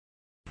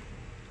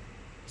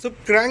So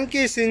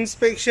crankcase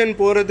inspection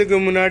போகிறதுக்கு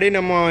முன்னாடி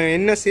நம்ம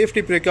என்ன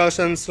சேஃப்டி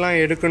ப்ரிகாஷன்ஸ்லாம்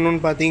எடுக்கணும்னு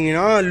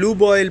பார்த்தீங்கன்னா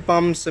loop oil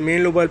bumps,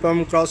 main loop oil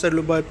pump, grosser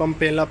loop oil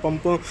pump எல்லா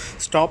பம்பும்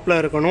ஸ்டாப்பில்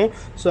இருக்கணும்.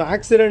 ஸோ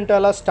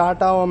ஆக்சிடென்டலாக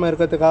ஸ்டார்ட் ஆகாமல்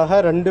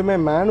இருக்கிறதுக்காக ரெண்டுமே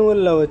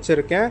மேனுவலில்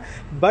வச்சுருக்கேன்.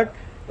 பட்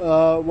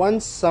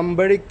ஒன்ஸ்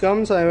சம்படி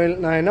கம்ஸ்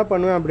நான் என்ன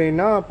பண்ணுவேன்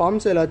அப்படின்னா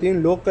பம்ப்ஸ்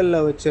எல்லாத்தையும்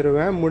லோக்கலில்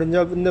வச்சுருவேன்.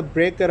 முடிஞ்சால் இந்த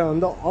பிரேக்கரை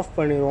வந்து ஆஃப்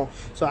பண்ணிடுவோம்.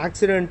 ஸோ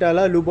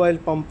ஆக்சிடென்டலாக லூப் ஆயில்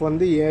பம்ப்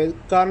வந்து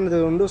காரணத்தை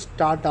வந்து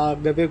ஸ்டார்ட்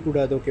ஆகவே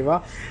கூடாது. ஓகேவா?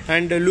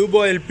 And loop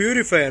oil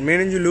purifier,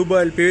 main engine loop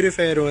oil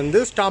purifier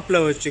வந்து ஸ்டாப்பில்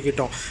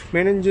வச்சுக்கிட்டோம்.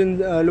 Main engine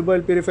loop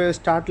oil purifier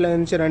ஸ்டார்ட்டில்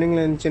இருந்துச்சு,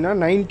 ரன்னிங்கில் இருந்துச்சுன்னா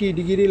 90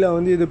 டிகிரியில்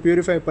வந்து இது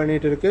பியூரிஃபை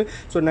பண்ணிகிட்டு இருக்குது.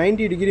 ஸோ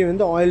 90 டிகிரி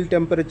வந்து ஆயில்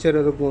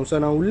டெம்பரேச்சர் இருக்கும்.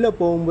 ஸோ நான் உள்ளே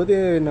போகும்போது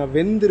நான்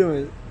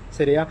வெந்துருவேன்.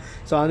 சரியா?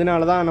 ஸோ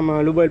அதனால தான் நம்ம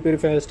லூப் ஆயில்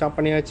பியூரிஃபையர் ஸ்டாப்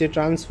பண்ணியாச்சு,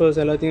 ட்ரான்ஸ்ஃபர்ஸ்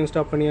எல்லாத்தையும்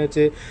ஸ்டாப்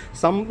பண்ணியாச்சு.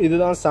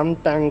 இதுதான் சம்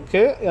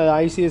டேங்க்கு,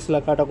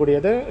 ஐசிஎஸில்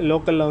காட்டக்கூடியது.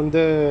 லோக்கலில்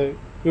வந்து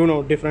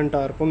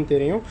டிஃப்ரெண்ட்டாக இருக்கும்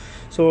தெரியும்.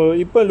 ஸோ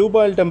இப்போ லூப்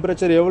ஆயில்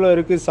டெம்பரேச்சர் எவ்வளோ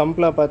இருக்குது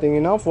சம்பில்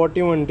பார்த்தீங்கன்னா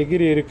 41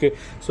 டிகிரி இருக்குது.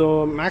 ஸோ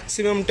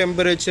மேக்ஸிமம்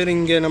டெம்பரேச்சர்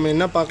இங்கே நம்ம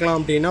என்ன பார்க்கலாம்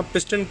அப்படின்னா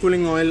piston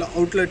cooling oil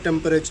outlet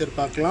temperature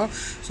பார்க்கலாம்.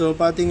 ஸோ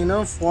பார்த்தீங்கன்னா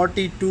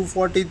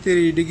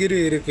 42-43 டிகிரி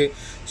இருக்குது.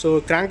 ஸோ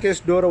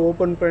கிராங்கேஸ் டோரை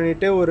ஓப்பன்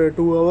பண்ணிவிட்டு ஒரு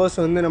 2 ஹவர்ஸ்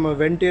வந்து நம்ம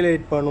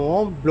வென்டிலேட்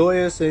பண்ணுவோம்.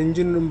 ப்ளோயர்ஸ்,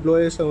 இன்ஜின்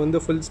ப்ளோயர்ஸை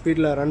வந்து ஃபுல்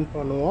ஸ்பீடில் ரன்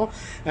பண்ணுவோம்.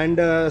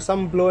 And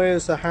some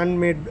blowers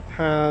handmade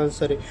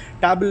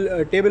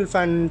table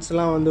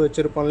ஃபேன்ஸ்லாம் வந்து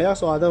வச்சுருப்போம் இல்லையா?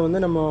 ஸோ அதை வந்து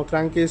நம்ம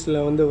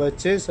கிராங்கேஸில் வந்து வச்சு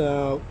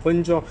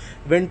கொஞ்சம்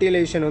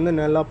வென்டிலேஷன் வந்து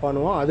நல்லா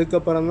பண்ணுவோம்.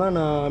 அதுக்கப்புறம் தான்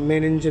நான்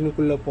மெயின்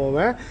இன்ஜினுக்குள்ளே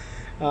போவேன்.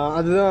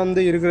 அதுதான்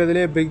வந்து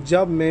இருக்கிறதுலே big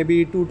job. Maybe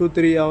 2 to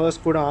 3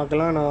 hours கூட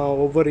ஆகலாம் நான்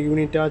ஒவ்வொரு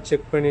யூனிட்டாக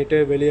செக் பண்ணிவிட்டு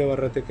வெளியே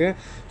வர்றதுக்கு.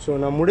 ஸோ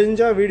நான்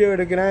முடிஞ்சால் வீடியோ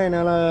எடுக்கிறேன்,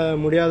 என்னால்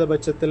முடியாத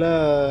பட்சத்தில்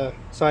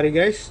sorry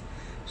guys.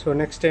 So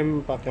next time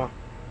பார்க்கலாம்.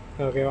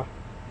 ஓகேவா?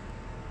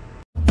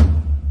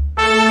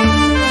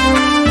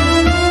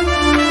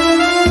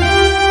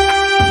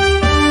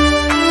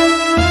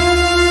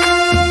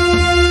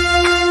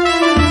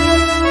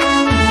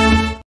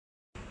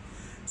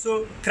 ஸோ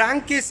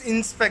கிராங்கேஸ்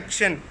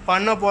இன்ஸ்பெக்ஷன்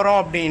பண்ண போகிறோம்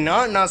அப்படின்னா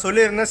நான்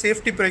சொல்லியிருந்தேன்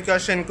சேஃப்டி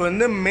ப்ரிகாஷனுக்கு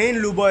வந்து மெயின்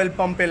லூப் ஆயில்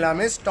பம்ப்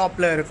எல்லாமே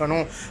ஸ்டாப்பில்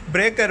இருக்கணும்,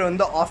 பிரேக்கர்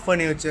வந்து ஆஃப்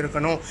பண்ணி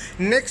வச்சுருக்கணும்.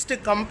 நெக்ஸ்ட்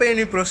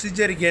கம்பெனி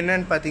ப்ரொசீஜர்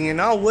என்னன்னு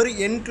பார்த்தீங்கன்னா ஒரு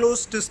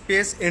என்க்ளோஸ்டு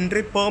ஸ்பேஸ்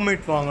என்ட்ரி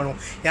பெர்மிட் வாங்கணும்.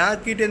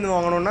 யார்கிட்டேருந்து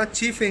வாங்கணும்னா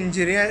சீஃப்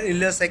இன்ஜினியர்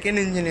இல்லை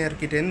செகண்ட்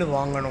இன்ஜினியர்கிட்டேருந்து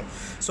வாங்கணும்.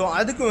 ஸோ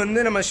அதுக்கு வந்து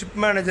நம்ம ஷிப்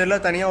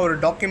மேனேஜரில் தனியாக ஒரு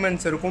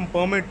டாக்குமெண்ட்ஸ் இருக்கும்,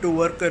 பெர்மிட் டு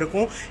ஒர்க்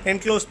இருக்கும்,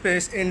 என்க்ளோஸ்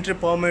ஸ்பேஸ் என்ட்ரி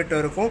பெர்மிட்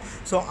இருக்கும்.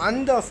 ஸோ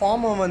அந்த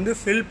ஃபார்மை வந்து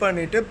ஃபில்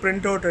பண்ணிவிட்டு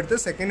பிரிண்ட் அவுட் எடுத்து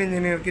செகண்ட்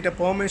இன்ஜினியர்கிட்ட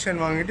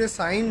பெர்மிஷன் வாங்கிட்டு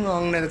சைன்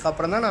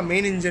வாங்கினதுக்கப்புறம் தான் நான்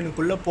மெயின்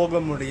இன்ஜினுக்குள்ளே போக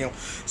முடியும்.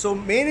 ஸோ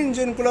மெயின்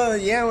இன்ஜினுக்குள்ளே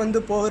ஏன் வந்து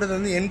போகிறது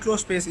வந்து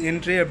என்க்ளோஸ் ஸ்பேஸ்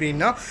என்ட்ரி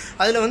அப்படின்னா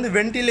அதில் வந்து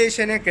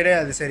வென்டிலேஷனே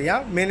கிடையாது. சரியா?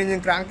 மெயின்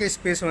இன்ஜின் கிராங்கேஸ்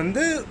ஸ்பேஸ்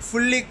வந்து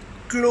fully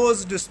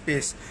closed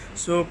space.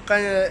 So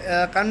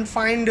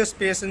confined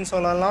ஸ்பேஸ்ன்னு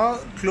சொல்லலாம்,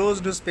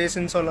 க்ளோஸ்டு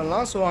ஸ்பேஸ்ன்னு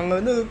சொல்லலாம். ஸோ அங்கே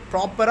வந்து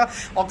ப்ராப்பராக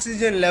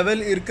ஆக்சிஜன்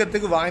லெவல்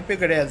இருக்கிறதுக்கு வாய்ப்பே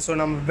கிடையாது. ஸோ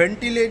நம்ம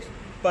வென்டிலேட்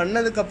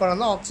பண்ணதுக்கப்புறம்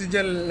தான்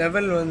ஆக்சிஜன்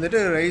லெவல் வந்துட்டு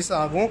ரைஸ்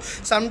ஆகும்.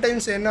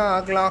 சம்டைம்ஸ் என்ன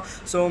ஆகலாம்,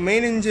 ஸோ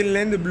மெயின்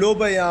இன்ஜின்லேருந்து ப்ளோ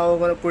பை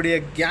ஆகக்கூடிய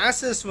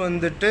கேஸஸ்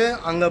வந்துட்டு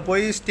அங்கே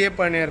போய் ஸ்டே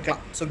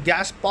பண்ணியிருக்கலாம். ஸோ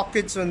கேஸ்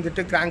பாக்கெட்ஸ்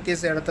வந்துட்டு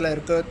கிராங்கேஸ் இடத்துல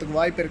இருக்கிறதுக்கு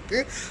வாய்ப்பு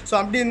இருக்குது. ஸோ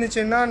அப்படி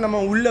இருந்துச்சுன்னா நம்ம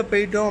உள்ளே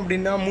போயிட்டோம்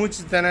அப்படின்னா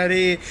மூச்சு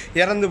திணறி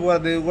இறந்து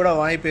போகிறது கூட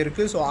வாய்ப்பு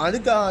இருக்குது. ஸோ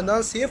அதுக்காக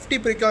தான் சேஃப்டி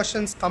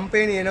ப்ரிகாஷன்ஸ்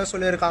கம்பெனி என்ன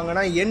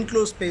சொல்லியிருக்காங்கன்னா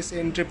என்க்ளோஸ் ஸ்பேஸ்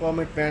என்ட்ரி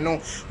பெர்மிட்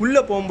வேணும்.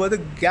 உள்ளே போகும்போது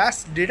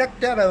கேஸ்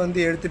டிடெக்டரை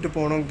வந்து எடுத்துகிட்டு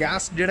போகணும்.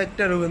 கேஸ்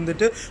டிடெக்டர்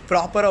வந்துட்டு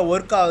ப்ராப்பராக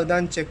ஒர்க்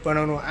ஆகுதான்னு செக்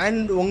பண்ணணும்.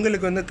 அண்ட்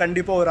உங்களுக்கு வந்து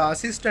கண்டிப்பாக ஒரு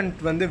அசிஸ்டண்ட்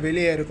வந்து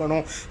வெளியே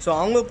இருக்கணும். ஸோ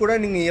அவங்க கூட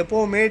நீங்கள்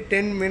எப்போவுமே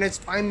 10 minutes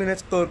 5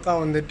 minutesக்கு ஒர்க்காக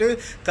வந்துட்டு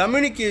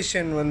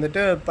கம்யூனிகேஷன்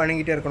வந்துட்டு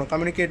பண்ணிக்கிட்டே இருக்கணும்,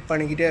 கம்யூனிகேட்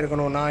பண்ணிக்கிட்டே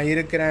இருக்கணும். நான்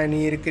இருக்கிறேன்,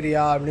 நீ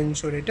இருக்கிறியா அப்படின்னு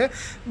சொல்லிட்டு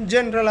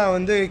ஜென்ரலாக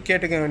வந்து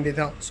கேட்டுக்க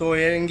வேண்டியதுதான். ஸோ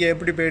இங்கே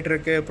எப்படி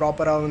போய்ட்டுருக்கு,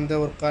 ப்ராப்பராக வந்து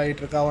ஒர்க்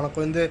ஆகிட்டுருக்கா,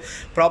 உனக்கு வந்து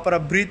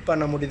ப்ராப்பராக ப்ரீத்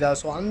பண்ண முடியுதா,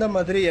 ஸோ அந்த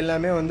மாதிரி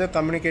எல்லாமே வந்து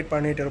கம்யூனிகேட்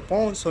பண்ணிகிட்டு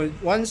இருப்போம். ஸோ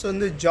ஒன்ஸ்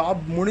வந்து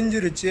ஜாப்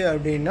முடிஞ்சிருச்சு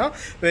அப்படின்னா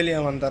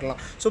வெளியே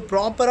வந்துடலாம். ஸோ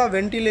ப்ராப்பராக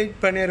வென்டிலேட்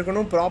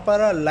பண்ணியிருக்கணும்,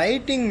 ப்ராப்பராக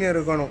லைட்டிங்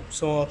இருக்கணும்.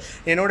 ஸோ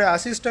என்னோடய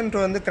அசிஸ்டண்ட்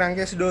வந்து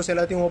கிராங்கேஸ் டோர்ஸ்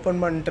எல்லாத்தையும்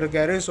ஓப்பன் பண்ணிட்டு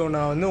இருக்காரு. ஸோ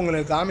நான் வந்து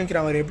உங்களுக்கு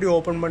காமிக்கிறேன் அவர் எப்படி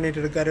ஓப்பன் பண்ணிட்டு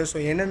இருக்காரு. ஸோ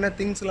என்னென்ன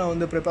திங்ஸ்லாம்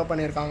வந்து ப்ரிப்பேர்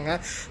பண்ணியிருக்காங்க.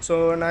 ஸோ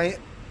நான்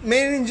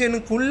மெயின்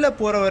இன்ஜினுக்குள்ளே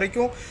போகிற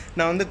வரைக்கும்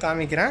நான் வந்து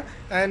காமிக்கிறேன்.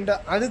 அண்ட்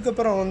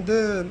அதுக்கப்புறம் வந்து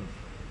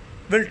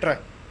will try.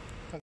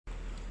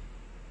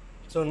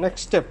 So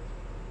next step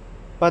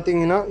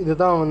பார்த்தீங்கன்னா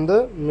இதுதான் வந்து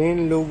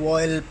main loop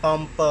oil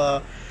pump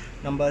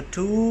number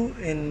 2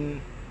 இன்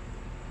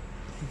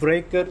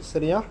பிரேக்கர்.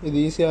 சரியா? இது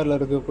ஈசிஆரில்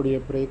இருக்கக்கூடிய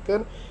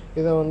பிரேக்கர்.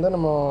 இதை வந்து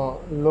நம்ம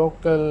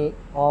லோக்கல்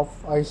ஆஃப்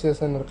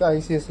ஐசிஎஸ்ன்னு இருக்குது.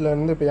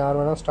 ஐசிஎஸ்லேருந்து இப்போ யார்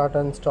வேணால் ஸ்டார்ட்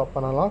அண்ட் ஸ்டாப்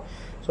பண்ணலாம்.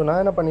 ஸோ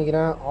நான் என்ன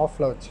பண்ணிக்கிறேன்,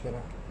 ஆஃபில்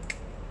வச்சுக்கிறேன்.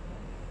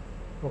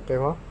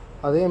 ஓகேவா?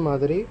 அதே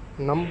மாதிரி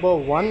நம்பர்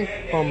 1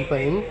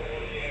 பம்பையும்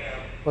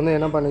வந்து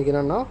என்ன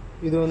பண்ணிக்கிறேன்னா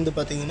இது வந்து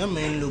பார்த்திங்கன்னா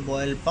main loop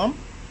oil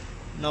pump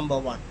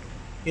number 1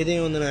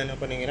 இதையும் வந்து நான் என்ன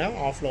பண்ணிக்கிறேன்,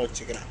 ஆஃபில்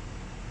வச்சுக்கிறேன்.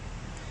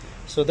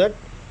 So that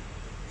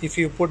if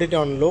you put it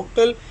on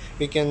local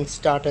we can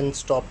start and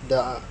stop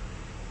the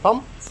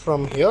pump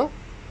from here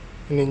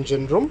in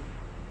engine room.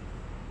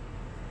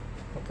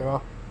 Okay,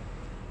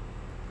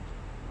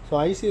 so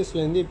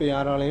ஐசிஎஸ்லேருந்து இப்போ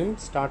யாராலையும்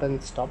ஸ்டார்ட்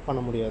அண்ட் ஸ்டாப் பண்ண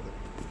முடியாது.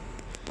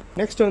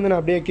 நெக்ஸ்ட் வந்து நான்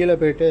அப்படியே கீழே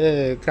போய்ட்டு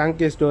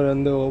கிராங்க் டோர்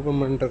வந்து ஓப்பன்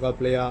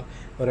பண்ணிருக்காப்லையா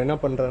அவர் என்ன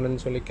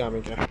பண்ணுறாருன்னு சொல்லி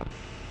காமிக்கிறேன்.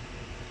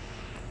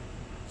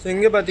 ஸோ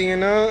இங்கே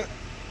பார்த்தீங்கன்னா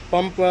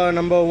பம்ப்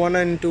நம்பர் 1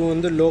 and 2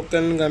 வந்து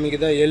லோக்கல்னு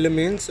காமிக்குதா. L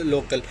means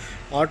local,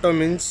 auto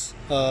means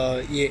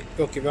ஏ.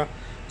 ஓகேவா?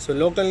 ஸோ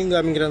லோக்கல்னு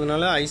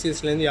காமிக்கிறதுனால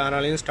ஐசிஎஸ்லேருந்து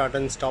யாராலையும் ஸ்டார்ட்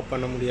அண்ட் ஸ்டாப்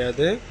பண்ண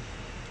முடியாது.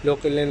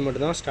 லோக்கல்லேருந்து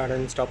மட்டும்தான் ஸ்டார்ட்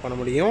அண்ட் ஸ்டாப் பண்ண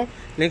முடியும்.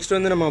 நெக்ஸ்ட்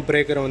வந்து நம்ம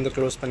பிரேக்கரை வந்து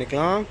க்ளோஸ்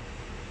பண்ணிக்கலாம்.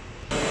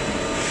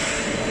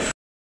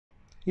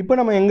 இப்போ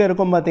நம்ம எங்கே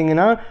இருக்கோம்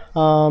பார்த்தீங்கன்னா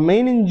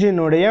மெயின்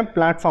இன்ஜினுடைய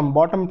பிளாட்ஃபார்ம்,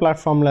 பாட்டம்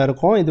பிளாட்ஃபார்மில்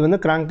இருக்கும். இது வந்து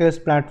கிராங்கேஸ்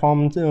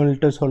பிளாட்ஃபார்ம்னு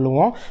சொல்லிட்டு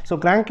சொல்லுவோம். ஸோ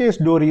கிராங்கேஸ்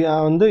டோர்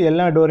வந்து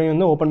எல்லா டோரையும்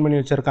வந்து ஓப்பன் பண்ணி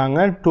வச்சுருக்காங்க.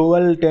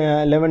 12,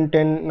 11,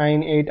 10,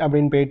 9, 8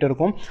 அப்படின்னு போயிட்டு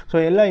இருக்கும். ஸோ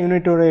எல்லா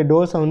யூனிட்டோடைய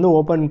டோர்ஸை வந்து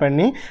ஓப்பன்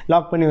பண்ணி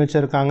லாக் பண்ணி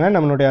வச்சுருக்காங்க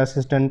நம்மளுடைய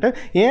அசிஸ்டண்ட்டு.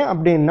 ஏன்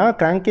அப்படின்னா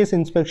கிராங்கேஸ்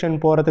இன்ஸ்பெக்ஷன்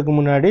போகிறதுக்கு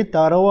முன்னாடி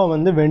தரோவாக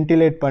வந்து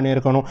வென்டிலேட்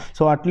பண்ணியிருக்கணும்.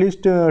 ஸோ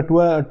அட்லீஸ்ட்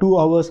 2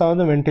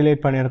 ஹவர்ஸாவது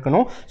வென்டிலேட்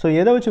பண்ணியிருக்கணும். ஸோ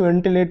எதை வச்சு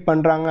வென்டிலேட்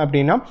பண்ணுறாங்க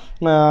அப்படின்னா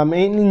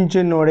மெயின்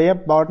இன்ஜினுடைய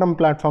பாட்டம்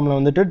பிளாட்ஃபார்மில்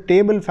வந்துட்டு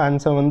டேபிள்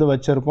ஃபேன்ஸை வந்து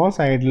வச்சுருப்போம்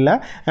சைடில்.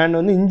 அண்ட்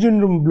வந்து இன்ஜின்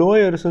ரூம்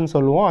ப்ளோயர்ஸ்ன்னு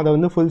சொல்லுவோம், அதை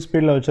வந்து ஃபுல்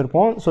ஸ்பீடில்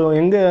வச்சுருப்போம். ஸோ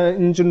எங்கள்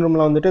இன்ஜின்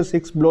ரூமில் வந்துட்டு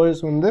 6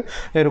 ப்ளோயர்ஸ் வந்து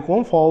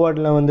இருக்கும்.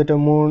 ஃபார்வர்டில் வந்துட்டு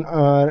 3,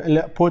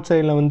 இல்லை போர்ட்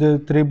சைடில் வந்து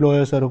 3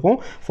 ப்ளோயர்ஸ் இருக்கும்.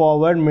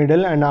 ஃபார்வர்ட்,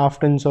 மிடில் அண்ட்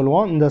ஆஃப்டர்ன்னு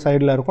சொல்லுவோம், இந்த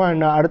சைடில் இருக்கும்.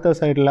 அண்ட் அடுத்த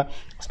சைடில்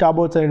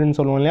ஸ்டாபோர்ட் சைடுன்னு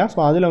சொல்லுவோம் இல்லையா. ஸோ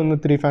அதில் வந்து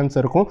 3 ஃபேன்ஸ்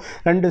இருக்கும்.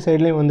 2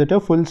 சைட்லேயும் வந்துட்டு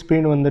ஃபுல்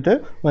ஸ்பீட் வந்துட்டு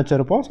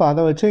வச்சுருப்போம். ஸோ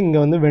அதை வச்சு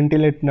இங்கே வந்து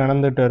வென்டிலேட்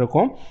நடந்துகிட்டு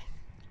இருக்கும்.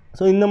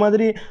 ஸோ இந்த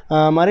மாதிரி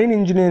மரைன்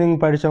இன்ஜினியரிங்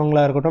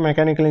படித்தவங்களாக இருக்கட்டும்,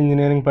 மெக்கானிக்கல்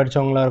இன்ஜினியரிங்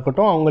படித்தவங்களாக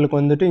இருக்கட்டும், அவங்களுக்கு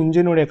வந்துட்டு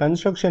இன்ஜினுடைய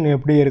கன்ஸ்ட்ரக்ஷன்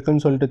எப்படி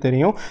இருக்குதுன்னு சொல்லிட்டு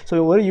தெரியும். ஸோ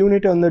ஒரு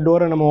யூனிட் வந்து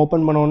டோரை நம்ம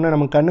ஓப்பன் பண்ணோன்னே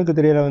நம்ம கண்ணுக்கு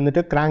தெரியற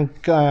வந்துட்டு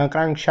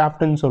கிராங்க்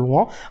ஷாஃப்ட்னு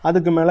சொல்லுவோம்.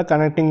 அதுக்கு மேலே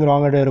கனெக்டிங்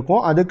ராட்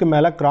இருக்கும், அதுக்கு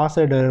மேலே கிராஸ்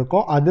ஹெட்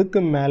இருக்கும்,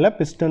 அதுக்கு மேலே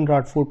பிஸ்டன்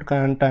ராட் ஃபுட்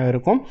கனெக்டாக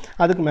இருக்கும்,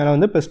 அதுக்கு மேலே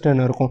வந்து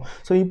பிஸ்டன் இருக்கும்.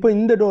 ஸோ இப்போ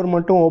இந்த டோர்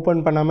மட்டும்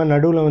ஓப்பன் பண்ணாமல்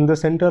நடுவில் வந்து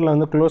சென்டரில்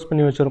வந்து க்ளோஸ்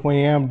பண்ணி வச்சுருக்கோம்.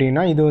 ஏன்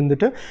அப்படின்னா இது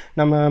வந்துட்டு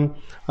நம்ம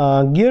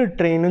கியர்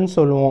ட்ரெயின்னு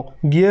சொல்லுவோம்.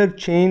 கியர்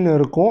செயின்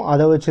இருக்கும்,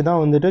 அதை வச்சு தான்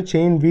வந்துட்டு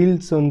செயின்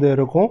வீல்ஸ் வந்து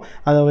இருக்கும்.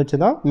 அதை வச்சு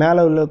தான்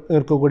மேலே உள்ள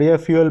இருக்கக்கூடிய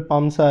ஃபியூல்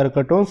பம்ப்ஸாக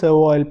இருக்கட்டும்,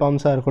 செர்வோ ஆயில்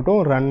பம்ப்ஸாக இருக்கட்டும்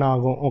ரன்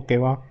ஆகும்.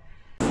 ஓகேவா?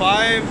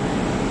 5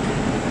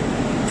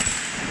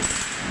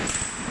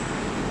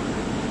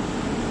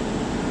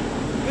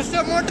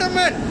 Mr.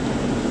 Motorman,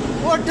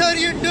 what are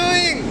you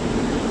doing?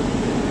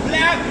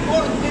 Black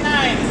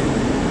 49.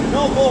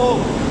 No go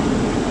home.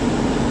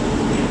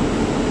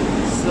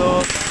 So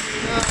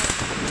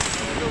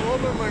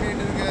open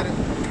பண்ணிட்டு இருக்காரு.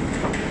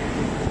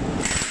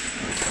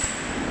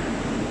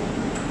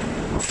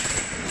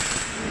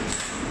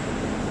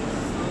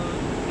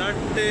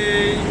 நட்டு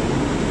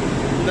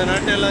இந்த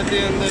நட்டு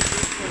எல்லாத்தையும் வந்து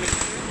யூஸ் பண்ணிட்டு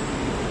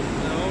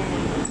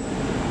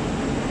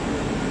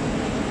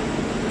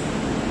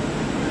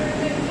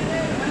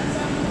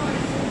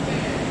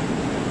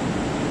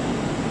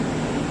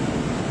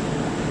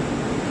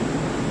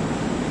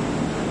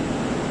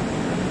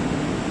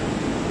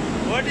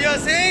What you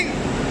are saying?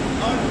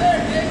 Our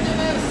third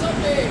engineer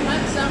Soofi'S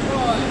handsome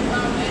boy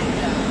from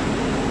India.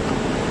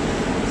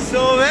 So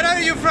where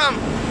are you from?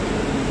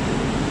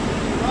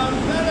 From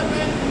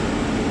Philippines.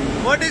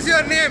 What is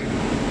your name?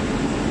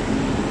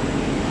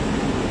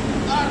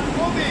 Our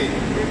movie,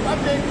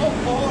 Republic of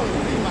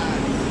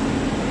Philippines.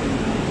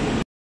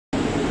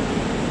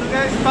 So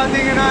guys,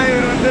 பார்த்தீங்கன்னா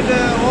இவர் வந்துட்டு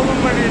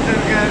open பண்ணிட்டு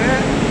இருக்காரு.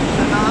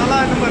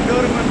 4ஆம் number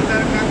door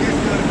வந்துட்டாரு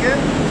கிராங்கேஸ் டோருக்கு.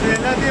 So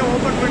எல்லாத்தையும்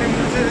open பண்ணி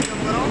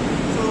முடிச்சதுக்கப்புறம்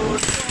ஸோ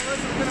 2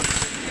 hours வந்து நம்ம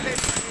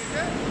வென்டிலேட்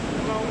பண்ணிட்டு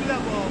நம்ம உள்ளே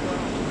போக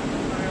போகிறோம்.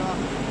 ஓகேவா?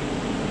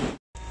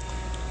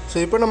 ஸோ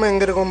இப்போ நம்ம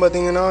எங்கே இருக்கோம்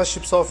பார்த்தீங்கன்னா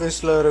ஷிப்ஸ்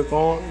ஆஃபீஸில்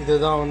இருக்கோம்.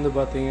 இதுதான் வந்து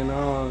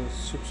பார்த்தீங்கன்னா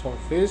ஷிப்ஸ்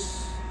ஆஃபீஸ்.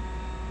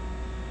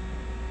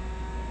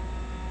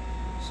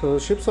 ஸோ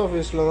ஷிப்ஸ்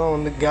ஆஃபீஸில் தான்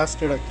வந்து கேஸ்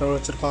டிடெக்டர்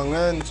வச்சுருப்பாங்க.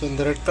 ஸோ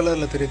இந்த ரெட்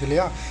கலரில் தெரியுது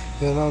இல்லையா,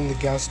 இதுதான் வந்து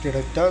கேஸ்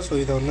டிடெக்டர். ஸோ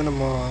இதை வந்து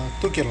நம்ம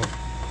தூக்கிடலாம்.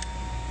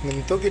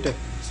 நம்ம தூக்கிட்டு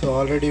ஸோ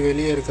ஆல்ரெடி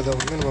வெளியே இருக்கிறத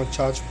வந்து நம்ம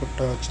சார்ஜ்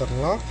போட்டு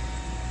வச்சிடலாம்.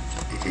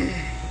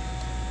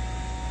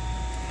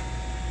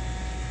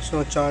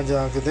 ஸோ சார்ஜ்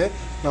ஆகுது.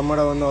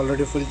 நம்மளோட வந்து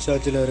ஆல்ரெடி ஃபுல்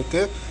சார்ஜில்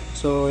இருக்குது.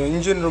 ஸோ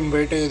இன்ஜின் ரூம்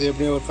போய்ட்டு இது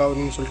எப்படி ஒர்க்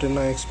ஆகுதுன்னு சொல்லிட்டு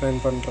நான் எக்ஸ்பிளைன்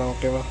பண்ணுறேன்.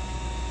 ஓகேவா?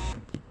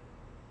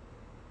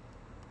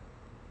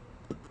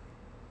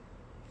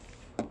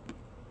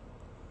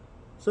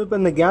 ஸோ இப்போ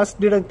இந்த கேஸ்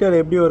டிடெக்டர்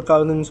எப்படி ஒர்க்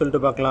ஆகுதுன்னு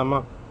சொல்லிட்டு பார்க்கலாமா?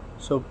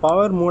 ஸோ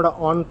பவர் மோடை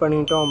ஆன்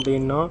பண்ணிட்டோம்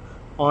அப்படின்னா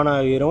ஆன்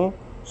ஆகிரும்.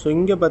 ஸோ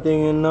இங்கே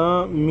பார்த்தீங்கன்னா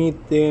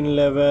மீத்தேன்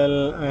லெவல்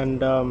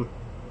அண்ட்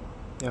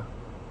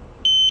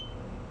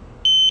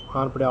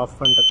மறுபடியும் ஆஃப்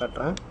பண்ணிட்டு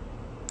காட்டுறேன்.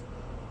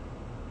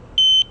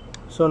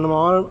 ஸோ நம்ம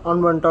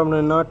ஆன் பண்ணிட்டோம்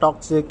அப்படின்னா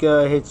toxic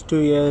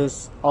H2S,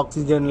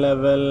 oxygen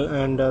level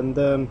and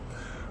அந்த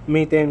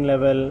மீத்தேன்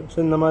லெவல், ஸோ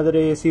இந்த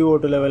மாதிரி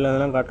CO2 லெவல்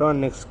அதெல்லாம் காட்டும்.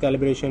 அண்ட் நெக்ஸ்ட்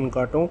கேலிப்ரேஷன்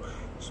காட்டும்.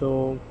 ஸோ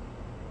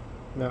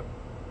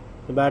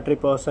பேட்ரி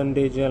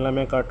பர்சன்டேஜ்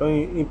எல்லாமே காட்டும்.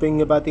 இப்போ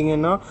இங்கே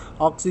பார்த்தீங்கன்னா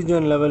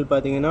ஆக்சிஜன் லெவல்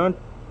பார்த்தீங்கன்னா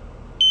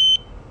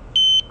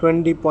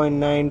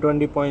 20.9,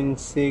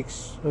 20.6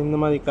 இந்த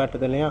மாதிரி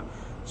காட்டுது இல்லையா.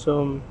 ஸோ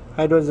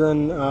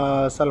ஹைட்ரோஜன்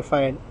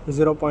சல்ஃபைட்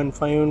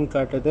 0.5ன்னு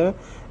காட்டுது.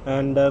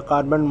 அண்ட்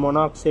கார்பன்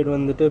மோனாக்சைடு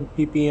வந்துட்டு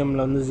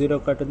ppmல வந்து 0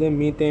 காட்டுது.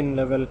 Methane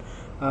level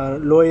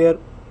lower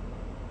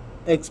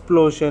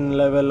explosion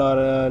level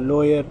or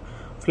lower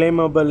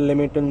flammable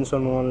லிமிட்டுன்னு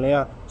சொல்லுவோம்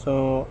இல்லையா, ஸோ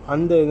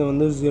அந்த இது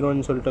வந்து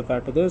 0ன்னு சொல்லிட்டு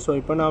காட்டுது. ஸோ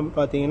இப்போ நான்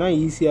பார்த்தீங்கன்னா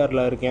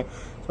ஈசிஆரில் இருக்கேன்,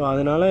 ஸோ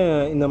அதனால்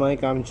இந்த மாதிரி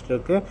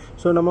காமிச்சிட்ருக்கு.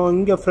 ஸோ நம்ம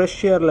இங்கே ஃப்ரெஷ்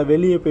ஏரில்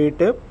வெளியே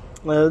போயிட்டு,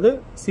 அதாவது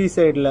சி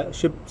சைடில்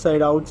ஷிப்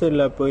சைடு அவுட்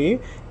சைடில் போய்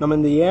நம்ம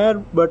இந்த ஏர்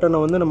பட்டனை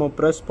வந்து நம்ம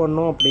ப்ரெஸ்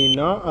பண்ணோம்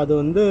அப்படின்னா அது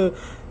வந்து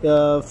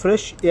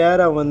ஃப்ரெஷ்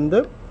ஏரை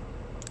வந்து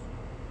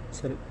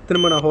சரி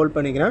திரும்ப நான் ஹோல்ட்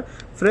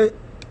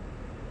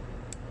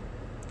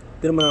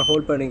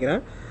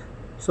பண்ணிக்கிறேன்.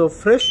 ஸோ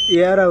ஃப்ரெஷ்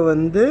ஏரை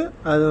வந்து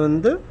அது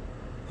வந்து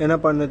என்ன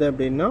பண்ணுது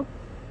அப்படின்னா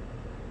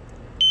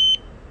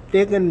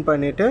டேக்கன்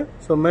பண்ணிவிட்டு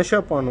ஸோ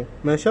மெஷர்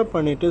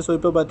பண்ணிவிட்டு ஸோ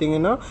இப்போ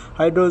பார்த்தீங்கன்னா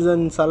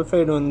ஹைட்ரோஜன்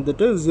சல்ஃபைடு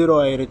வந்துட்டு 0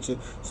 ஆயிடுச்சு.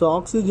 ஸோ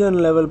ஆக்சிஜன்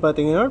லெவல்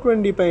பார்த்தீங்கன்னா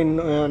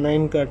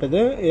 20.9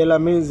 காட்டுது,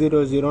 எல்லாமே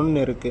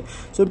 0 இருக்குது.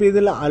 ஸோ இப்போ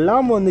இதில்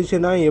அலாம்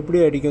வந்துச்சுன்னா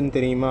எப்படி அடிக்கும்னு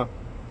தெரியுமா?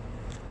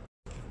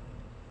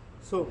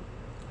 ஸோ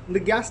இந்த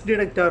கேஸ்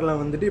டிடெக்டரில்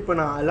வந்துட்டு இப்போ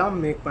நான் அலாம்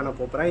மேக் பண்ண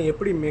போகிறேன்.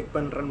 எப்படி மேக்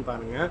பண்ணுறேன்னு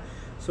பாருங்கள்.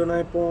 ஸோ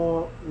நான்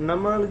இப்போது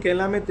நம்மளுக்கு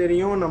எல்லாமே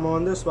தெரியும், நம்ம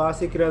வந்து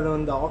சுவாசிக்கிறது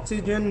வந்து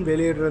ஆக்சிஜன்,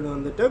 வெளியிடுறது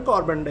வந்துட்டு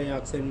கார்பன் டை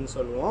ஆக்சைடுன்னு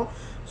சொல்லுவோம்.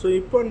 ஸோ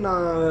இப்போ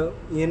நான்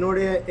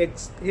என்னுடைய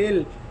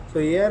எக்ஸ்ஹேல் ஸோ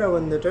ஏரை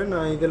வந்துட்டு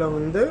நான் இதில்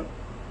வந்து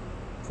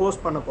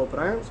ஃபோர்ஸ் பண்ண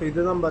போகிறேன். ஸோ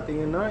இதுதான்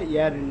பார்த்தீங்கன்னா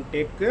ஏர்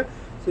இன்டேக்கு.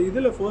 ஸோ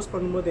இதில் ஃபோர்ஸ்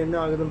பண்ணும்போது என்ன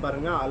ஆகுதுன்னு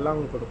பாருங்கள்,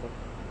 அலாம் கொடுக்கும்.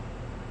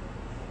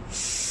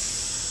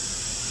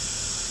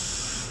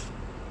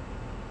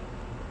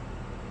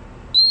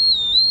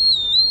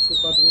 ஸோ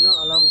பார்த்தீங்கன்னா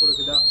அலாம்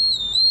கொடுக்குதா?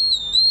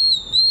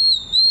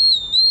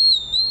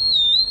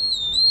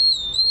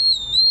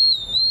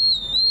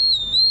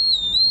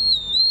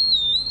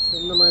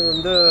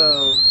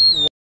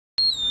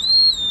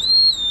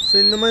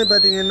 இந்த மாதிரி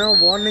பார்த்தீங்கன்னா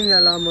வார்னிங்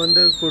அலாம்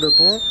வந்து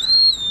கொடுக்கும்.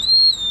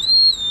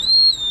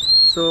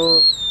 ஸோ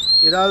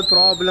ஏதாவது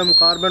ப்ராப்ளம்,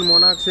 கார்பன்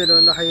மோனாக்சைடு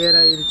வந்து ஹையர்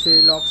ஆகிடுச்சு,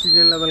 இல்லை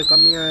ஆக்சிஜன் லெவல்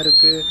கம்மியாக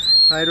இருக்குது,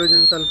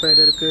 ஹைட்ரோஜன்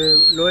சல்ஃபைடு இருக்குது,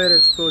 லோயர்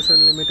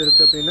எக்ஸ்ப்ளோஷன் லிமிட்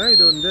இருக்குது அப்படின்னா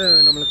இது வந்து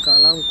நம்மளுக்கு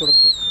அலாம்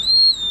கொடுக்கும்.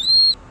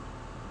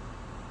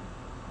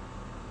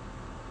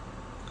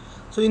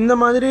 ஸோ இந்த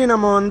மாதிரி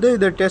நம்ம வந்து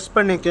இதை டெஸ்ட்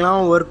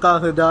பண்ணிக்கலாம், ஒர்க்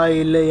ஆகுதா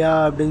இல்லையா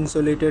அப்படின்னு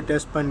சொல்லிட்டு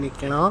டெஸ்ட்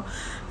பண்ணிக்கலாம்.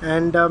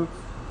 அண்ட்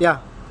யா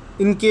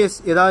இன்கேஸ்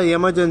ஏதாவது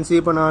எமர்ஜென்சி,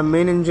 இப்போ நான்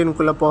மெயின்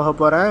இன்ஜினுக்குள்ளே போக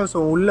போகிறேன், ஸோ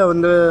உள்ளே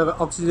வந்து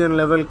ஆக்சிஜன்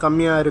லெவல்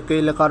கம்மியாக இருக்குது,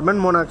 இல்லை கார்பன்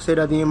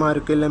மோனாக்சைடு அதிகமாக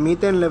இருக்குது, இல்லை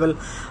மீத்தேன் லெவல்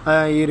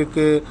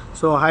இருக்குது,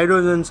 so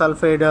hydrogen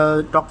sulphide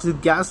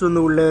toxic case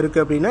வந்து உள்ளே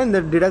இருக்குது அப்படின்னா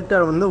இந்த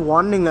டிடெக்டர் வந்து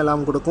வார்னிங்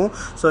எல்லாம் கொடுக்கும்.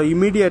 ஸோ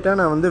இமீடியட்டாக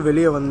நான் வந்து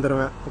வெளியே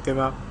வந்துடுவேன்.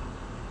 ஓகேவா?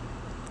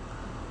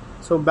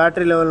 ஸோ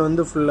பேட்டரி லெவல்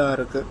வந்து ஃபுல்லாக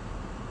இருக்குது.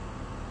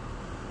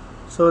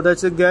 So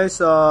that's it guys.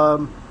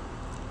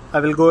 I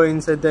will go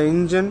inside the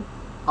engine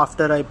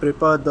after I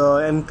prepare the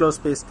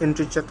enclosed space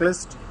entry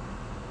checklist.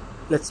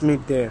 Let's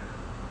meet there.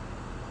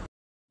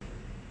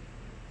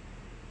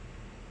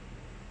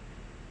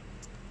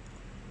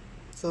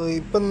 So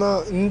இப்போ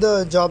தான் இந்த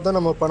ஜாப் தான்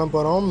நம்ம பண்ண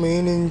போகிறோம்.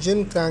 மெயின்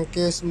இன்ஜின்,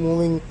 கிராங்கேஸ்,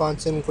 மூவிங்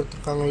பார்ட்ஸ்ன்னு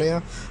கொடுத்துருக்காங்க இல்லையா.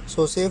 ஸோ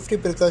சேஃப்டி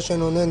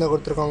ப்ரிகாஷன் வந்து இந்த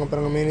கொடுத்துருக்காங்க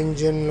பாருங்கள். Main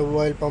engine, loop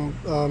oil pump,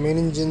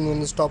 main engine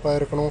வந்து stop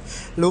ஆகிருக்கணும்,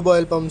 loop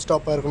oil pump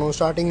stop ஆகிருக்கணும்,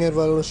 starting gear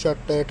valve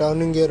shut,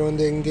 turning gear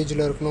வந்து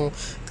எங்கேஜில் இருக்கணும்,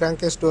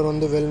 கிராங்கேஸ் டோர்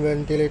வந்து வெல்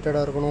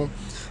வென்டிலேட்டடாக இருக்கணும்.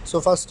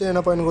 ஸோ ஃபஸ்ட்டு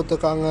என்ன பண்ணி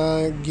கொடுத்துருக்காங்க,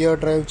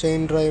 gear drive,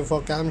 chain drive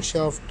for game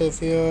shaft,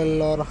 fuel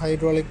R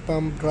hydraulic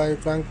pump drive,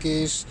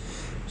 கிராங்கேஸ்.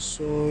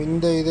 So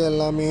இந்த இது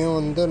எல்லாமே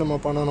வந்து நம்ம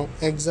பண்ணணும்.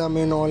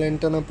 Examine all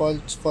internal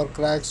parts for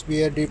cracks,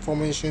 wear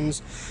டிஃபார்மேஷன்ஸ்,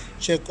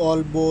 check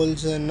all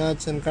poles and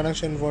nuts and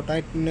connection for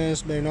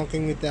tightness by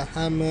knocking with a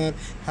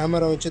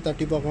ஹேமரை வச்சு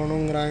தட்டி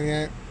பார்க்கணுங்கிறாங்க.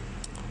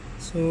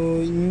 So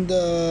இந்த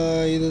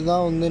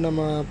இதுதான் வந்து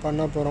நம்ம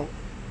பண்ண போகிறோம்.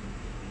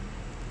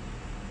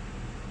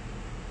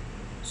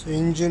 ஸோ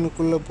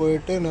இன்ஜினுக்குள்ளே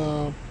போயிட்டு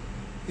நான்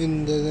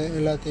இந்த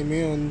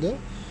எல்லாத்தையுமே வந்து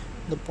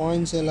இந்த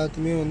பாயிண்ட்ஸ்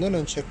எல்லாத்தையுமே வந்து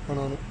நான் செக்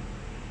பண்ணணும்.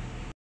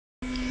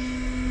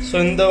 ஸோ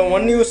இந்த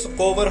ஒன் யூஸ்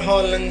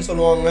ஓவர்ஹால்னு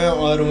சொல்லுவாங்க,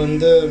 ஆர்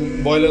வந்து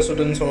பாய்லர்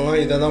சூட்டுன்னு சொல்லலாம்.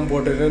 இதை தான்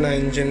போட்டுட்டு நான்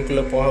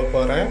இன்ஜினுக்குள்ளே போக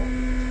போகிறேன்.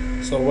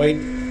 So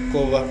white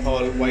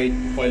overhaul, white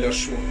boiler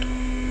shoot.